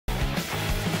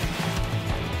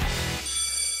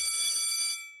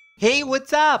Hey,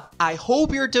 what's up? I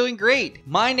hope you're doing great.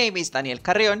 My name is Daniel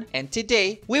Carrion, and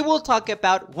today we will talk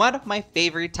about one of my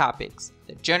favorite topics,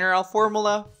 the general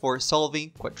formula for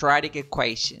solving quadratic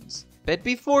equations. But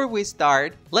before we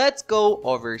start, let's go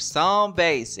over some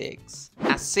basics.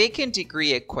 A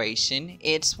second-degree equation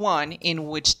is one in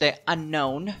which the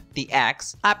unknown, the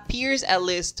x, appears at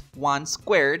least once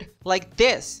squared, like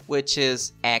this, which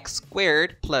is x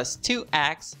squared plus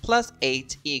 2x plus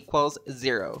 8 equals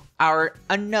 0. Our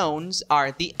unknowns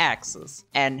are the x's,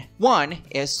 and 1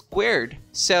 is squared,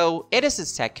 so it is a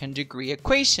second-degree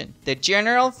equation. The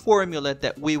general formula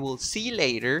that we will see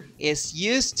later is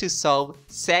used to solve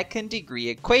second-degree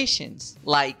equations,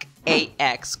 like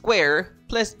ax squared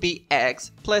plus bx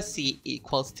plus c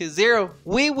equals to 0.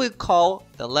 We will call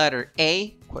the letter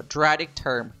A quadratic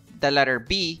term, the letter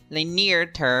B linear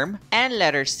term, and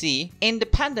letter C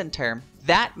independent term.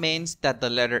 That means that the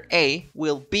letter A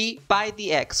will be by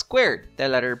the x squared. The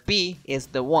letter B is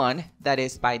the one that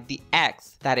is by the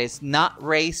x, that is not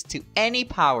raised to any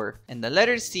power. And the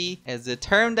letter C is the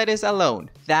term that is alone,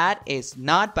 that is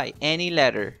not by any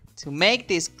letter. To make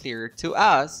this clear to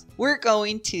us, we're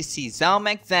going to see some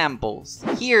examples.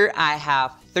 Here I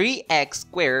have 3x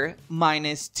squared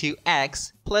minus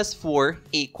 2x plus 4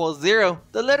 equals 0.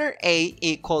 The letter A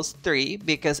equals 3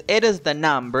 because it is the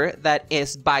number that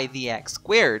is by the x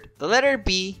squared. The letter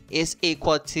B is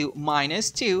equal to minus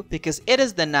 2 because it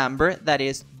is the number that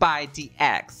is by the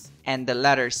x. And the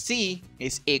letter C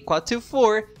is equal to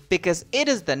 4 because it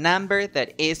is the number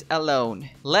that is alone.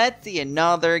 Let's see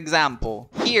another example.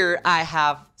 Here I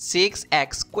have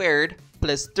 6x squared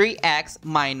plus 3x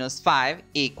minus 5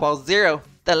 equals 0.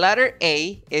 The letter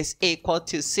A is equal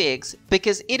to 6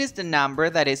 because it is the number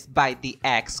that is by the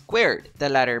x squared. The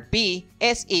letter B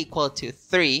is equal to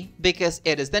 3 because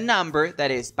it is the number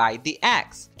that is by the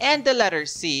x. And the letter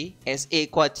C is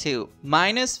equal to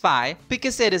minus 5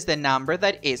 because it is the number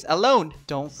that is alone.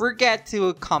 Don't forget to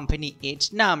accompany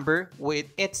each number with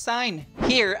its sign.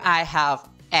 Here I have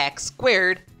x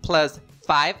squared plus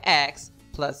 5x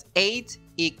plus 8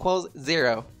 equals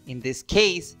 0. In this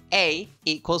case, A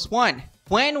equals 1.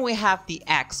 When we have the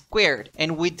x squared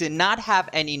and we do not have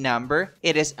any number,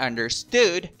 it is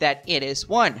understood that it is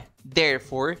 1.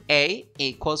 Therefore, A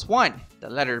equals 1. The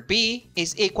letter B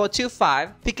is equal to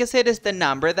 5 because it is the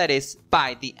number that is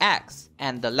by the x.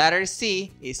 And the letter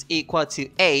C is equal to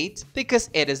 8 because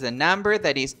it is the number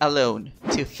that is alone.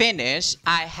 To finish,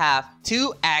 I have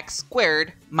 2x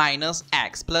squared minus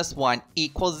x plus 1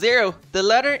 equals 0. The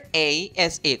letter A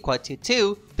is equal to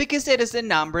 2 because it is the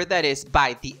number that is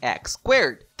by the x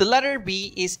squared. The letter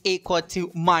B is equal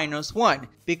to minus 1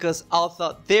 because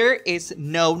although there is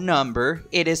no number,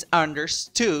 it is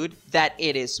understood that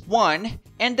it is 1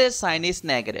 and the sign is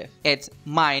negative. It's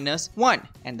minus 1.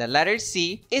 And the letter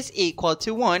C is equal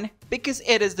to 1 because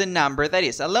it is the number that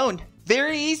is alone.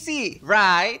 Very easy,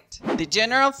 right? The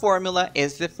general formula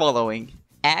is the following.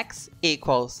 X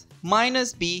equals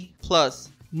minus b plus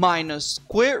minus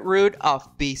square root of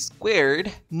b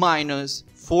squared minus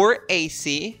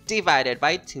 4ac divided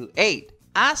by 2a.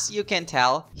 As you can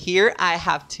tell, here I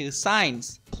have two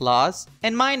signs, plus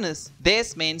and minus.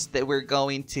 This means that we're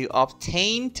going to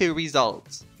obtain two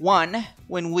results. One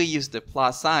when we use the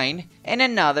plus sign and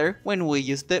another when we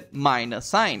use the minus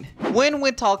sign. When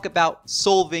we talk about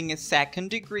solving a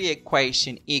second-degree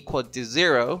equation equal to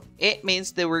 0, it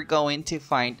means that we're going to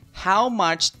find how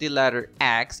much the letter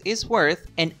x is worth,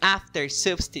 and after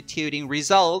substituting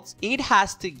results, it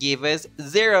has to give us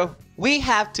 0. We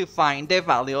have to find the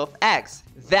value of x.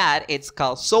 That it's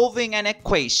called solving an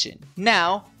equation.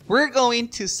 Now, we're going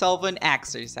to solve an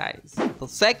exercise. The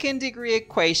second-degree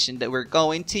equation that we're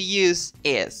going to use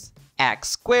is x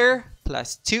squared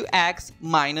plus 2x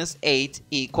minus 8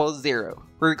 equals 0.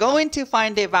 We're going to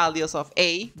find the values of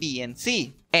a, b, and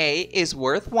c. A is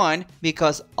worth 1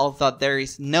 because although there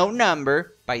is no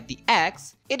number by the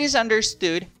x, it is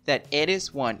understood that it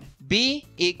is 1. B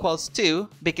equals 2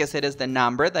 because it is the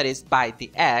number that is by the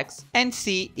x, and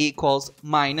C equals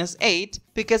minus 8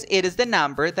 because it is the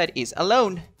number that is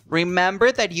alone.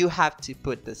 Remember that you have to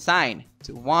put the sign.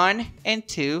 To 1 and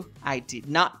 2, I did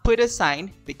not put a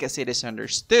sign because it is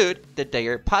understood that they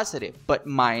are positive, but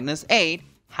minus 8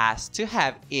 has to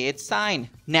have its sign.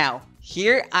 Now,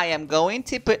 here I am going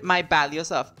to put my values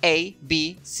of A,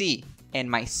 B, C in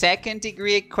my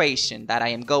second-degree equation that I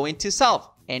am going to solve,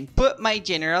 and put my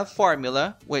general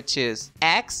formula, which is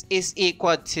x is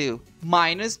equal to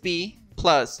minus b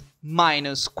plus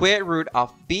minus square root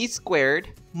of b squared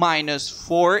minus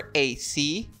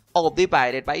 4ac all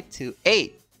divided by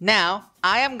 2a. Now,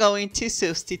 I am going to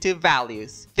substitute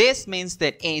values. This means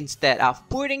that instead of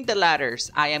putting the letters,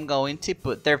 I am going to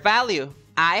put their value.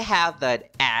 I have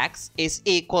that x is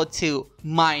equal to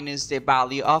minus the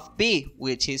value of b,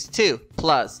 which is 2,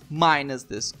 plus minus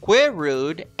the square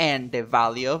root and the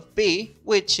value of b,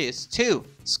 which is 2,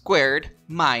 squared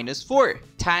minus 4,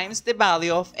 times the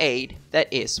value of 8,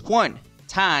 that is 1,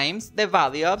 times the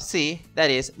value of c, that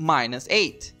is minus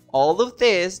 8. All of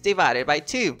this divided by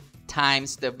 2,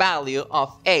 times the value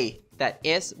of a, that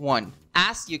is 1.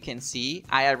 As you can see,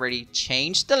 I already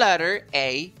changed the letter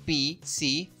A, B,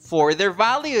 C for their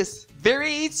values.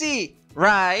 Very easy,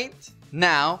 right?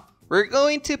 Now, we're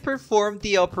going to perform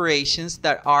the operations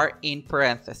that are in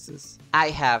parentheses. I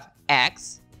have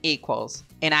x equals,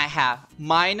 and I have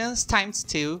minus times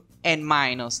 2, and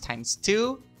minus times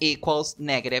 2 equals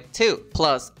negative 2,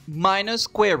 plus minus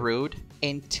square root,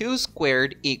 and 2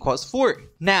 squared equals 4.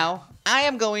 Now, I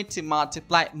am going to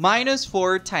multiply minus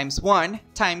 4 times 1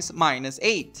 times minus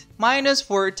 8. Minus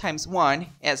 4 times 1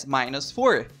 is minus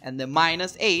 4, and the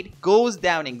minus 8 goes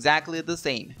down exactly the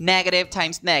same. Negative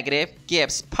times negative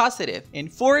gives positive,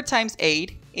 and 4 times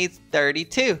 8 is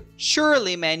 32.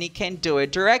 Surely many can do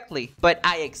it directly, but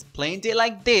I explained it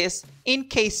like this in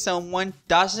case someone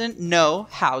doesn't know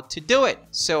how to do it.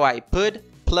 So I put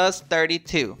plus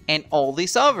 32, and all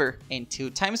this over, and 2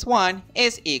 times 1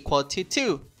 is equal to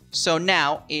 2. So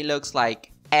now it looks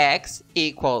like x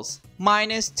equals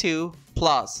minus 2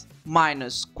 plus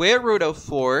minus square root of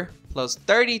 4 plus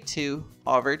 32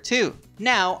 over 2.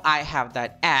 Now I have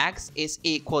that x is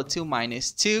equal to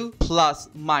minus 2 plus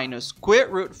minus square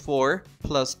root 4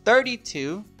 plus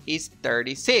 32 is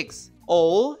 36.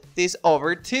 All this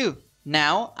over 2.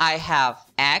 Now I have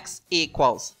x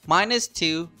equals minus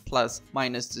 2 plus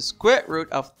minus the square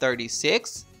root of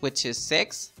 36, which is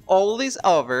 6. All this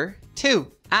over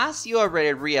 2. As you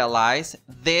already realize,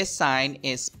 this sign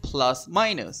is plus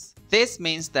minus. This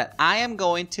means that I am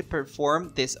going to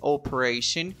perform this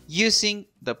operation using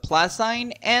the plus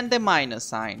sign and the minus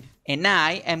sign. And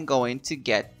I am going to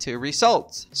get two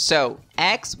results. So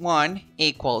x1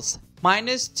 equals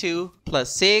minus 2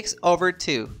 plus 6 over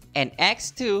 2. And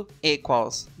x2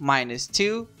 equals minus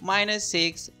 2 minus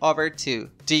 6 over 2.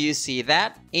 Do you see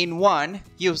that? In one,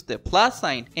 use the plus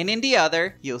sign, and in the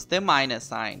other, use the minus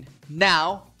sign.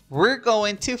 Now, we're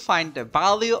going to find the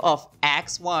value of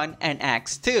x1 and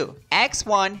x2.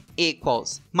 x1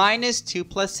 equals minus 2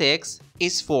 plus 6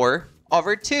 is 4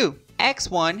 over 2.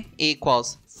 x1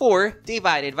 equals 4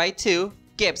 divided by 2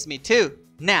 gives me 2.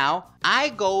 Now, I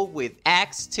go with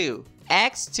x2.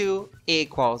 x2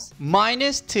 equals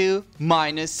minus 2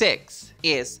 minus 6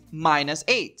 is minus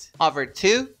 8 over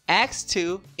 2.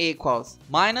 x2 equals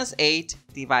minus 8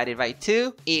 divided by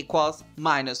 2 equals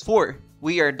minus 4.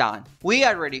 We are done. We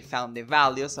already found the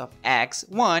values of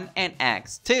x1 and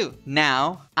x2.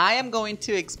 Now, I am going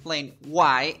to explain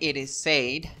why it is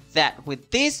said that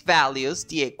with these values,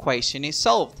 the equation is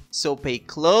solved. So pay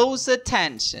close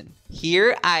attention.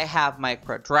 Here I have my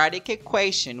quadratic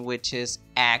equation, which is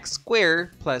x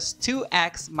squared plus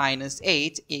 2x minus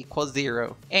 8 equals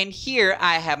 0. And here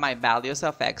I have my values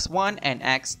of x1 and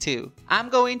x2. I'm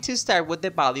going to start with the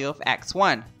value of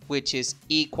x1, which is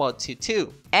equal to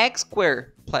 2. X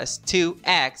squared plus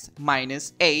 2x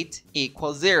minus 8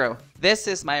 equals 0. This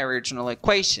is my original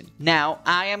equation. Now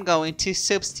I am going to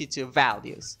substitute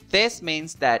values. This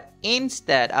means that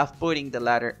instead of putting the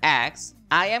letter x,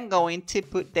 I am going to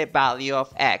put the value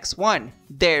of x1.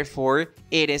 Therefore,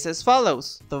 it is as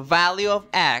follows. The value of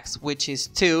x, which is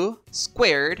 2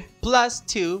 squared, plus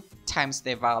 2 times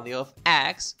the value of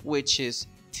x, which is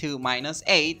 2 minus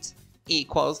 8,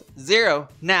 equals 0.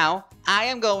 Now, I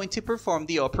am going to perform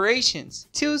the operations.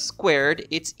 2 squared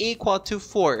is equal to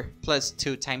 4, plus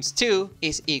 2 times 2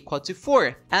 is equal to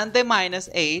 4, and the minus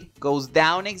 8 goes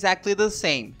down exactly the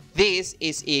same. This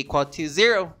is equal to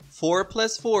 0. 4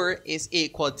 plus 4 is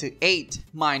equal to 8,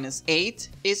 minus 8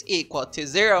 is equal to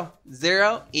 0.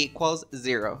 0 equals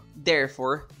 0.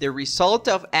 Therefore, the result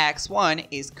of x1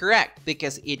 is correct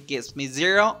because it gives me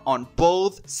 0 on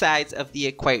both sides of the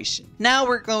equation. Now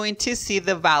we're going to see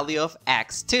the value of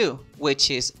x2,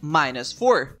 which is minus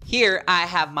 4. Here I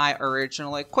have my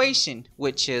original equation,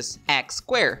 which is x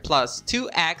squared plus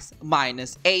 2x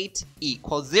minus 8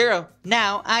 equals 0.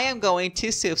 Now I am going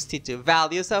to substitute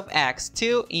values of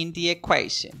x2 in the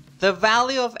equation. The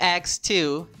value of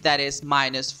x2, that is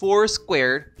minus 4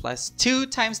 squared, plus 2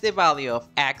 times the value of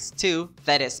x2,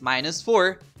 that is minus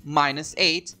 4, minus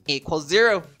 8 equals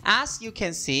 0. As you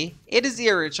can see, it is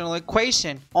the original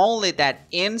equation, only that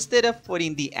instead of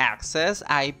putting the x's,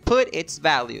 I put its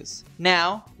values.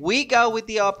 Now, we go with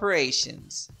the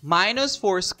operations. Minus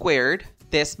 4 squared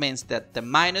This means that the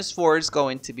minus 4 is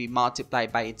going to be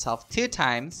multiplied by itself 2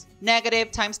 times. Negative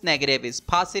times negative is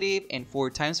positive, and 4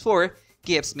 times 4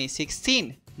 gives me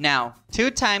 16. Now,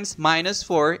 2 times minus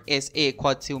 4 is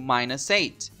equal to minus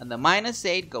 8, and the minus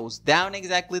 8 goes down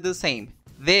exactly the same.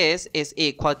 This is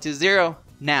equal to 0.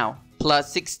 Now,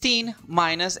 plus 16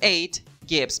 minus 8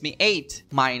 gives me 8.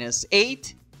 Minus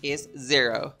 8 is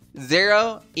 0.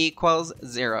 0 equals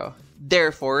 0.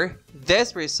 Therefore,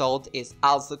 this result is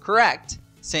also correct,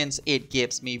 since it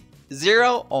gives me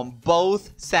 0 on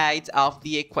both sides of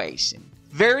the equation.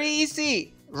 Very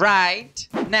easy, right?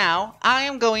 Now, I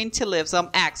am going to leave some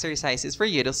exercises for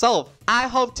you to solve. I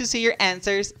hope to see your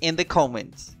answers in the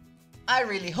comments. I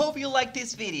really hope you liked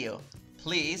this video.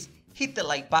 Please hit the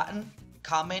like button,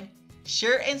 comment,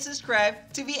 share and subscribe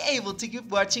to be able to keep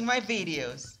watching my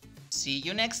videos. See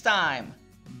you next time.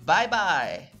 Bye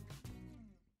bye.